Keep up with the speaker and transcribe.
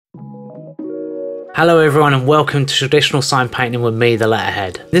Hello everyone and welcome to Traditional Sign Painting with me, the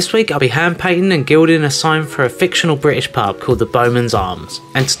Letterhead. This week I'll be hand painting and gilding a sign for a fictional British pub called the Bowman's Arms.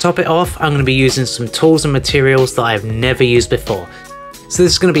 And to top it off, I'm going to be using some tools and materials that I've never used before. So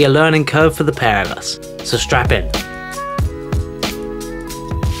this is going to be a learning curve for the pair of us. So strap in.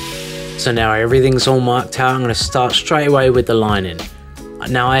 So now everything's all marked out, I'm going to start straight away with the lining.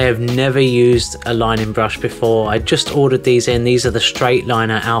 Now I have never used a lining brush before, I just ordered these in. These are the Straight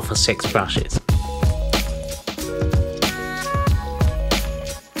Liner Alpha 6 brushes.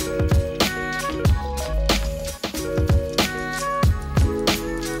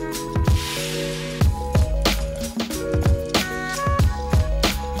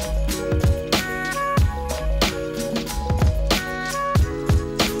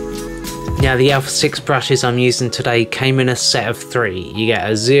 Now the Alpha 6 brushes I'm using today came in a set of 3. You get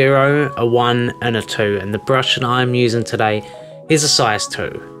a 0, a 1 and a 2, and the brush that I'm using today is a size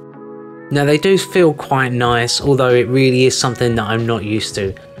 2. Now they do feel quite nice, although it really is something that I'm not used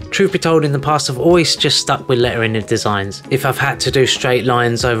to. Truth be told, in the past I've always just stuck with lettering in designs. If I've had to do straight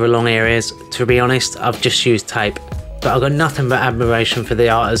lines over long areas, to be honest, I've just used tape. But I've got nothing but admiration for the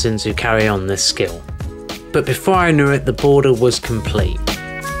artisans who carry on this skill. But before I knew it, the border was complete.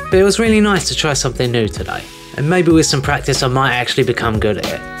 But it was really nice to try something new today, and maybe with some practice I might actually become good at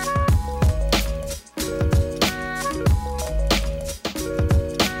it.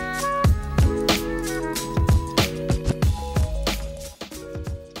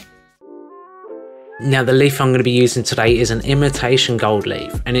 Now the leaf I'm going to be using today is an Imitation Gold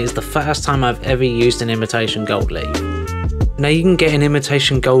leaf, and it is the first time I've ever used an Imitation Gold leaf. Now you can get an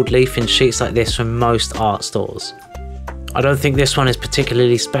Imitation Gold leaf in sheets like this from most art stores. I don't think this one is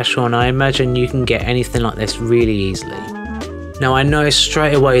particularly special, and I imagine you can get anything like this really easily. Now I noticed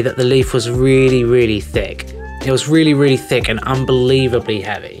straight away that the leaf was really thick. It was really thick and unbelievably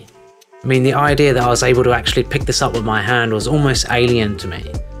heavy. I mean, the idea that I was able to actually pick this up with my hand was almost alien to me.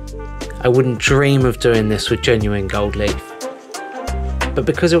 I wouldn't dream of doing this with genuine gold leaf. But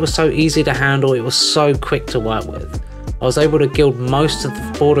because it was so easy to handle, it was so quick to work with, I was able to gild most of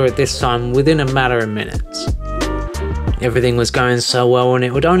the border at this time within a matter of minutes. Everything was going so well, and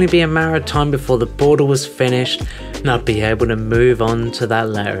it would only be a matter of time before the border was finished and I'd be able to move on to that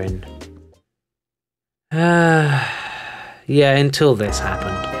lettering. Yeah, until this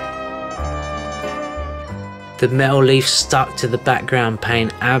happened. The metal leaf stuck to the background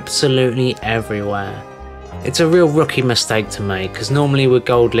paint absolutely everywhere. It's a real rookie mistake to make, because normally with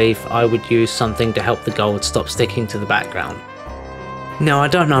gold leaf I would use something to help the gold stop sticking to the background. Now I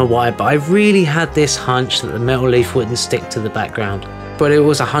don't know why, but I really had this hunch that the metal leaf wouldn't stick to the background. But it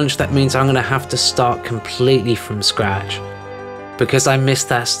was a hunch that means I'm going to have to start completely from scratch. Because I missed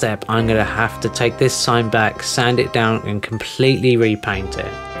that step, I'm going to have to take this sign back, sand it down and completely repaint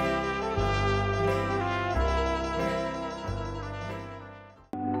it.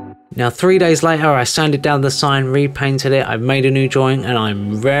 Now 3 days later I sanded down the sign, repainted it, I've made a new drawing and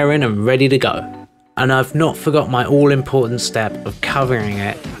I'm raring and ready to go. And I've not forgot my all-important step of covering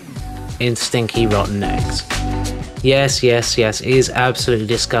it in stinky rotten eggs. Yes, it is absolutely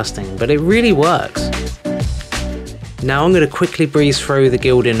disgusting, but it really works. Now I'm going to quickly breeze through the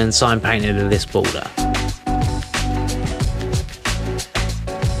gilding and sign painting of this border.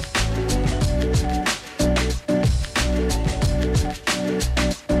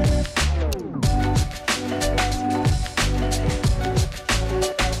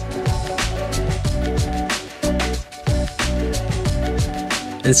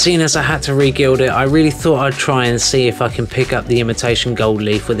 And seeing as I had to re-gild it, I really thought I'd try and see if I can pick up the Imitation Gold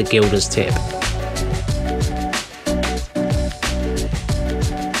leaf with a gilder's tip.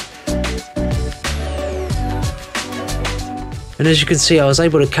 And as you can see, I was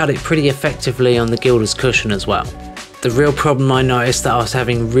able to cut it pretty effectively on the gilder's cushion as well. The real problem I noticed that I was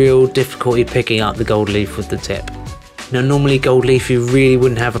having real difficulty picking up the gold leaf with the tip. Now normally gold leaf you really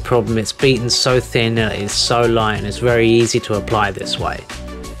wouldn't have a problem, it's beaten so thin and it is so light and it's very easy to apply this way.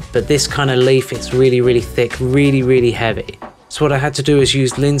 But this kind of leaf, it's really thick, really heavy. So what I had to do is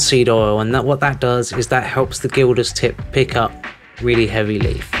use linseed oil, and what that does is that helps the gilder's tip pick up really heavy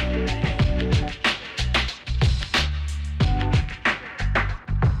leaf.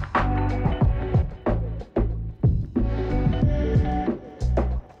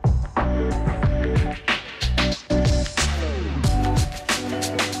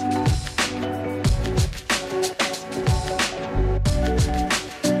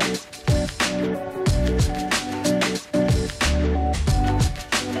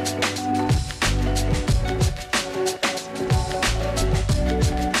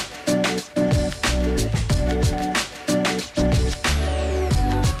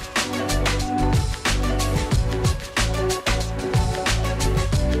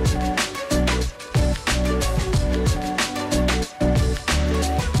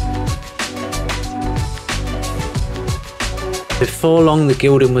 Before long the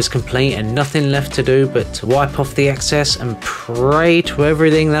gilding was complete and nothing left to do but to wipe off the excess and pray to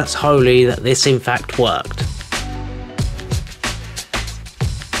everything that's holy that this in fact worked.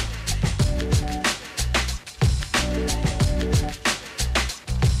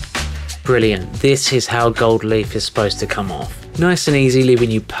 Brilliant, this is how gold leaf is supposed to come off. Nice and easy, leaving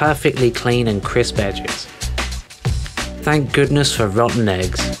you perfectly clean and crisp edges. Thank goodness for rotten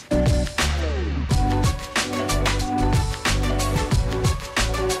eggs.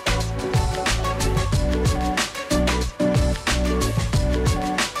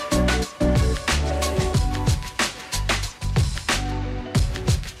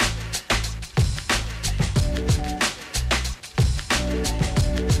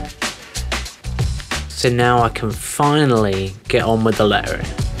 So now I can finally get on with the lettering.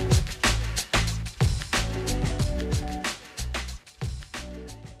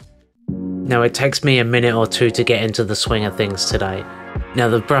 Now it takes me a minute or two to get into the swing of things today. Now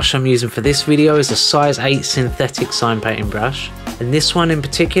the brush I'm using for this video is a size 8 synthetic sign painting brush, and this one in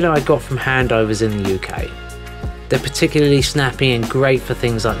particular I got from Handovers in the UK. They're particularly snappy and great for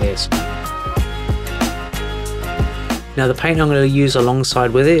things like this. Now the paint I'm going to use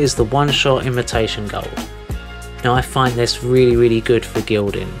alongside with it is the One Shot Imitation Gold. Now I find this really good for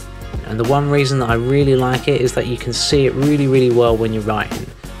gilding, and the one reason that I really like it is that you can see it really well when you're writing.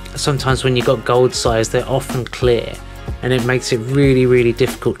 Sometimes when you've got gold size they're often clear and it makes it really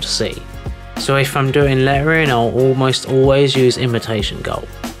difficult to see. So if I'm doing lettering I'll almost always use Imitation Gold.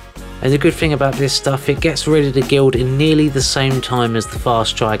 And the good thing about this stuff, it gets ready to gild in nearly the same time as the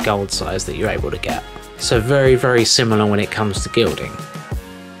fast dry gold size that you're able to get. So very similar when it comes to gilding.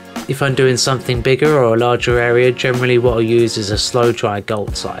 If I'm doing something bigger or a larger area, generally what I'll use is a slow dry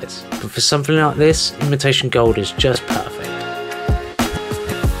gold size. But for something like this, Imitation Gold is just perfect.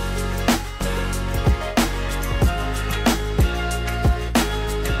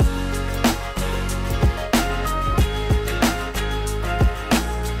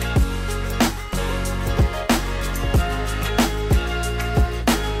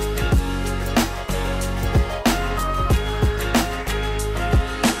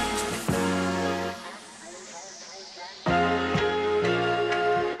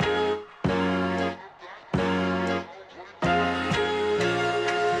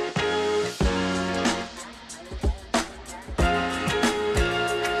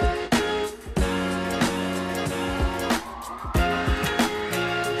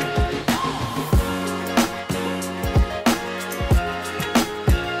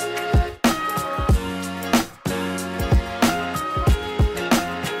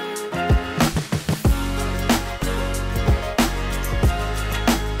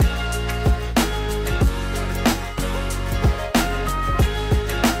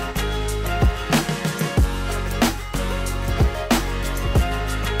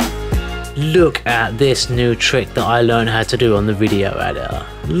 Look at this new trick that I learned how to do on the video editor.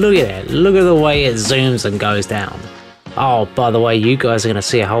 Look at it, look at the way it zooms and goes down. Oh, by the way, you guys are going to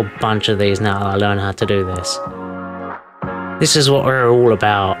see a whole bunch of these now that I learn how to do this. This is what we're all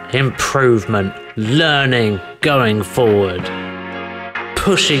about. Improvement, learning, going forward.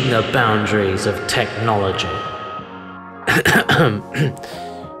 Pushing the boundaries of technology.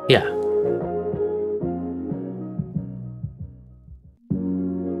 Yeah.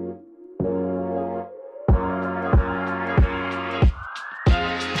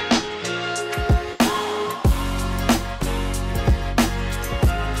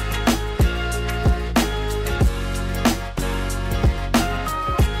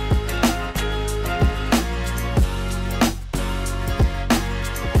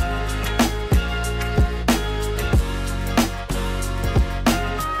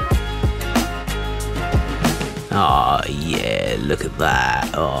 Oh yeah, look at that.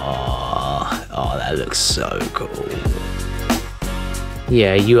 Oh, that looks so cool.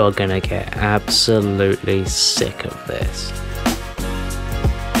 Yeah, you are gonna get absolutely sick of this.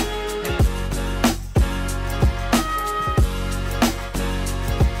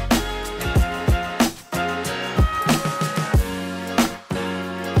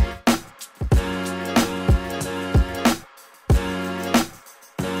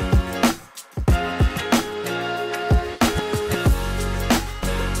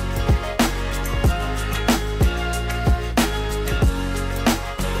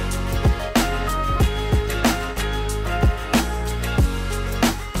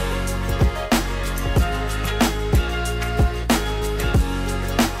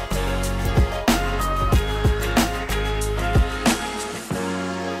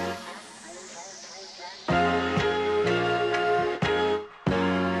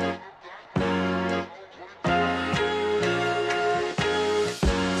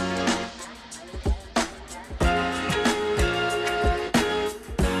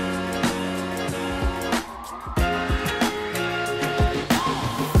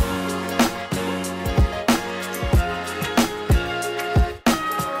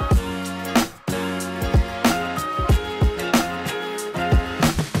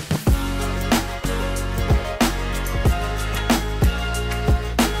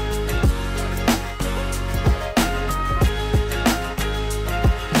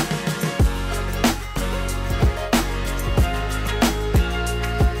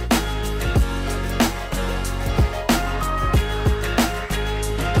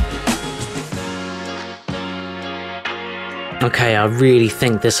 Okay, I really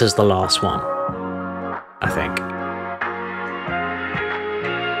think this is the last one. I think.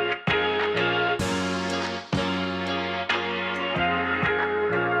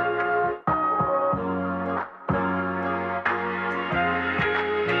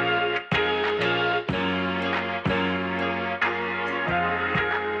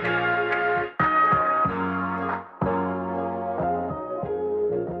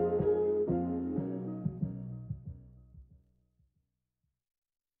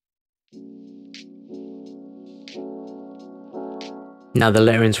 Now the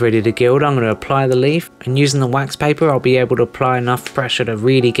lettering's ready to gild, I'm going to apply the leaf, and using the wax paper I'll be able to apply enough pressure to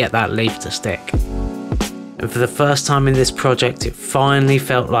really get that leaf to stick. And for the first time in this project it finally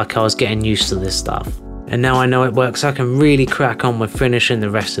felt like I was getting used to this stuff. And now I know it works, I can really crack on with finishing the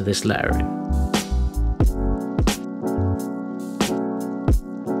rest of this lettering.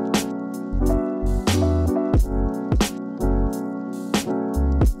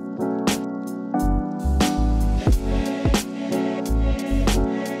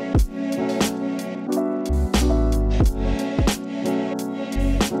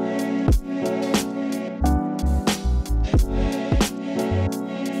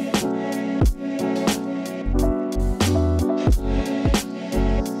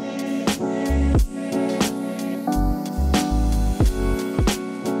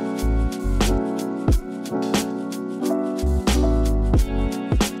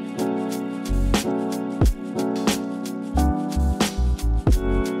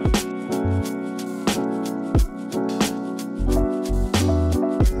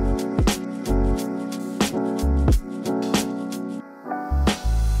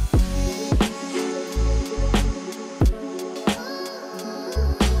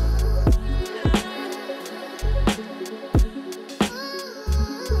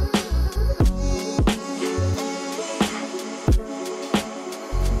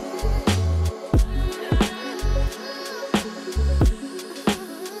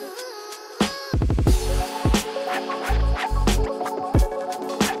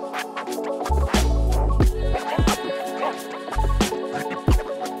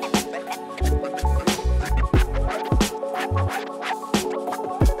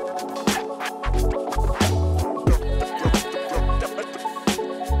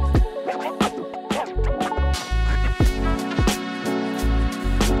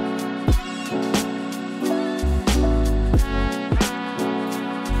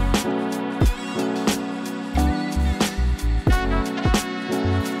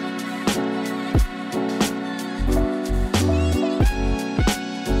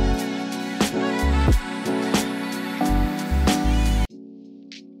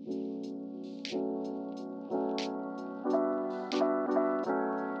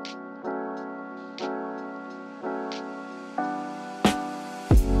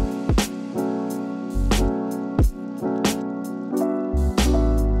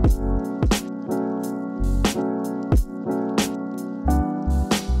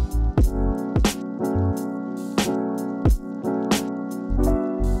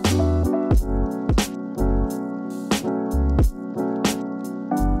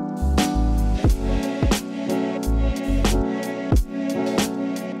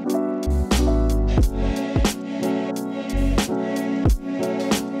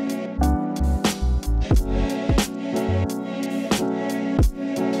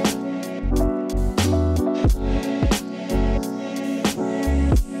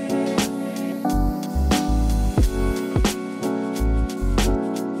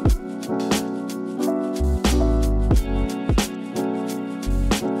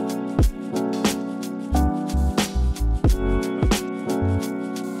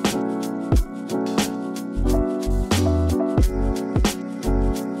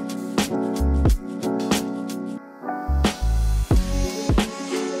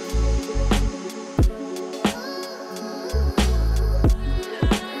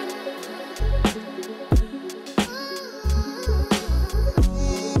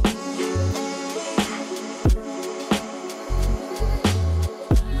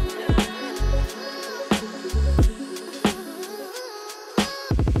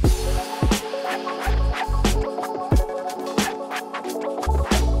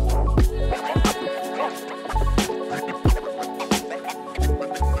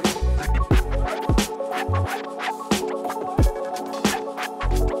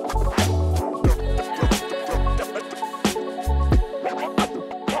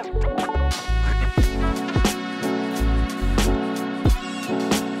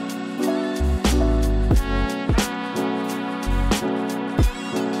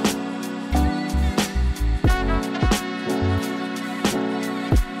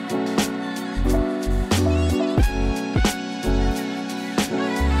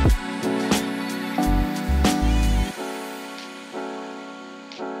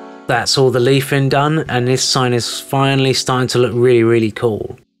 That's all the leafing done, and this sign is finally starting to look really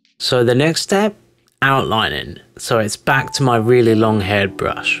cool. So the next step, outlining. So it's back to my really long haired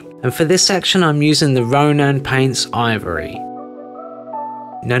brush. And for this section I'm using the Ronan Paints Ivory.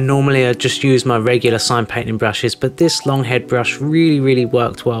 Now normally I just use my regular sign painting brushes, but this long head brush really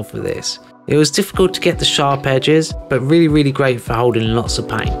worked well for this. It was difficult to get the sharp edges, but really great for holding lots of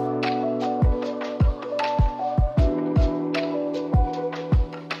paint.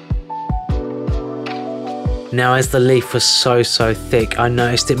 Now as the leaf was so thick, I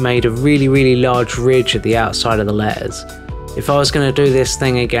noticed it made a really large ridge at the outside of the letters. If I was going to do this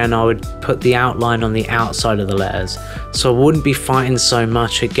thing again, I would put the outline on the outside of the letters, so I wouldn't be fighting so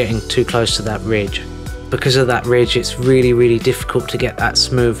much at getting too close to that ridge. Because of that ridge, it's really difficult to get that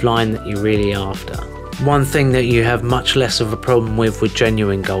smooth line that you're really after. One thing that you have much less of a problem with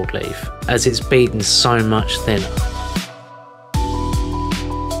genuine gold leaf, as it's beaten so much thinner.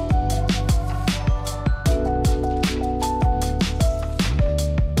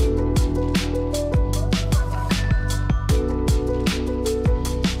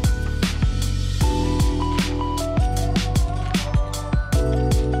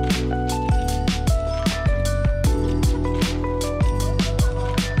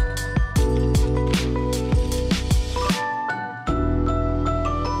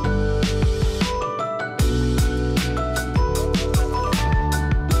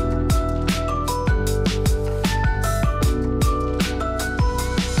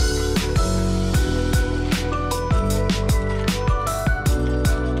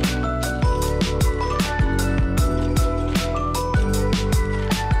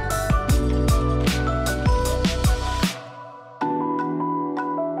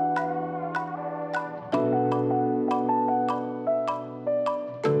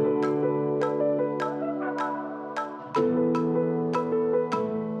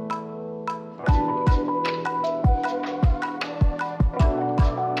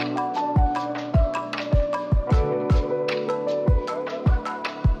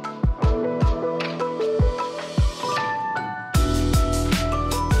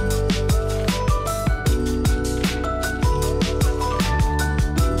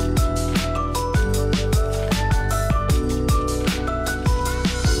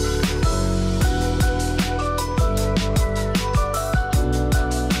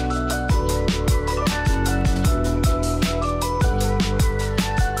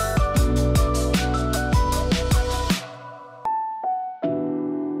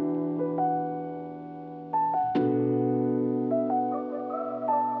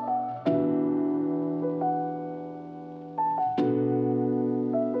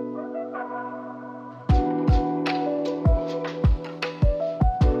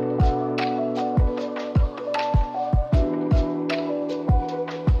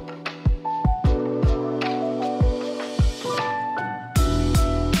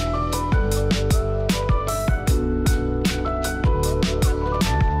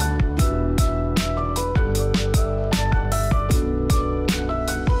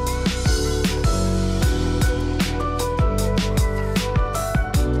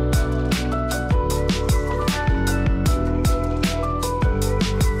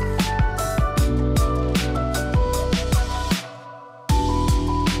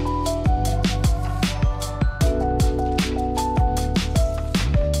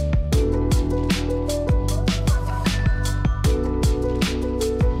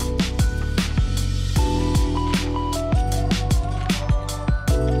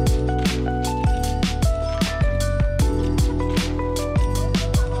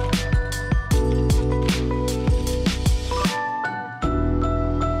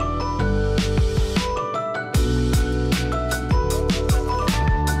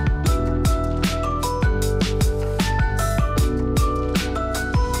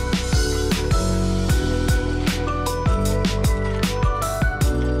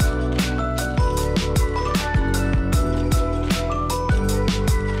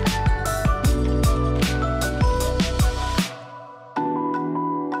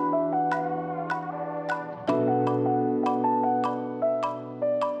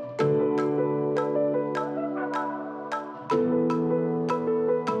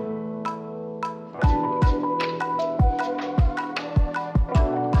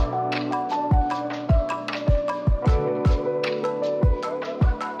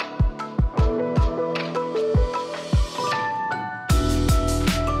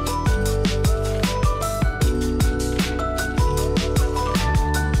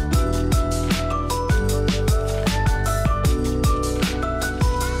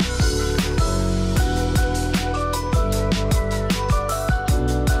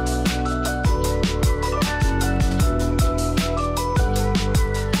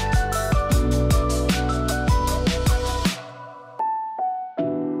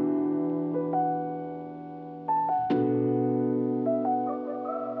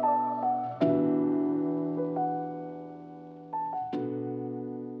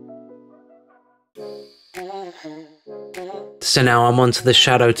 So now I'm onto the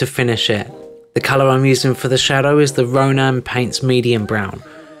shadow to finish it. The colour I'm using for the shadow is the Ronan Paints Medium Brown,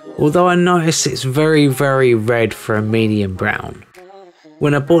 although I notice it's very red for a medium brown.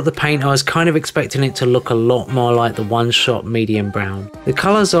 When I bought the paint I was kind of expecting it to look a lot more like the One Shot Medium Brown. The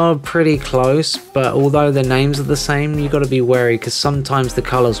colours are pretty close, but although the names are the same, you got to be wary because sometimes the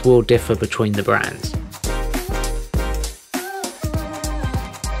colours will differ between the brands.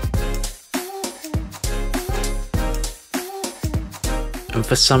 And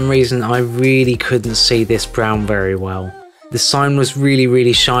for some reason I really couldn't see this brown very well. The sign was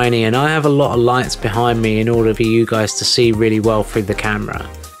really shiny and I have a lot of lights behind me in order for you guys to see really well through the camera.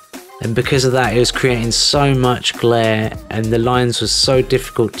 And because of that it was creating so much glare and the lines was so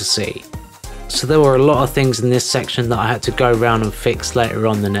difficult to see. So there were a lot of things in this section that I had to go around and fix later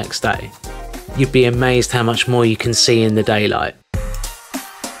on the next day. You'd be amazed how much more you can see in the daylight.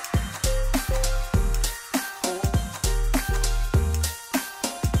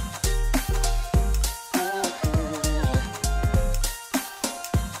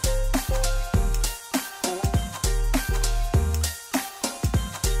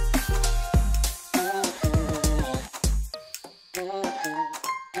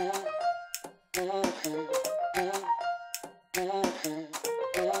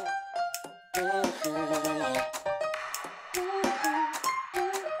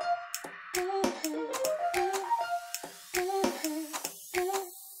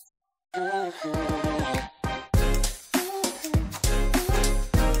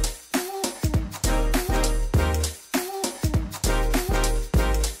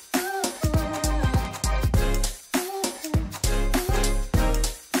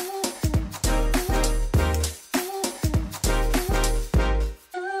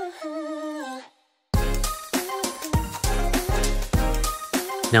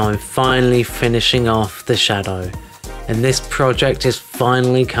 Now I'm finally finishing off the shadow, and this project is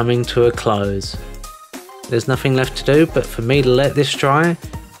finally coming to a close. There's nothing left to do but for me to let this dry and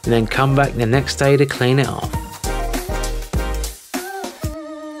then come back the next day to clean it off.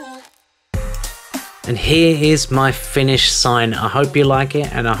 And here is my finished sign. I hope you like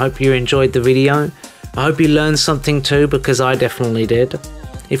it and I hope you enjoyed the video. I hope you learned something too, because I definitely did.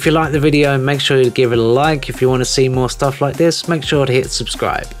 If you like the video, make sure to give it a like. If you want to see more stuff like this, make sure to hit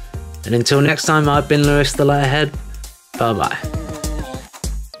subscribe. And until next time, I've been Lewis the Letterhead. Bye bye.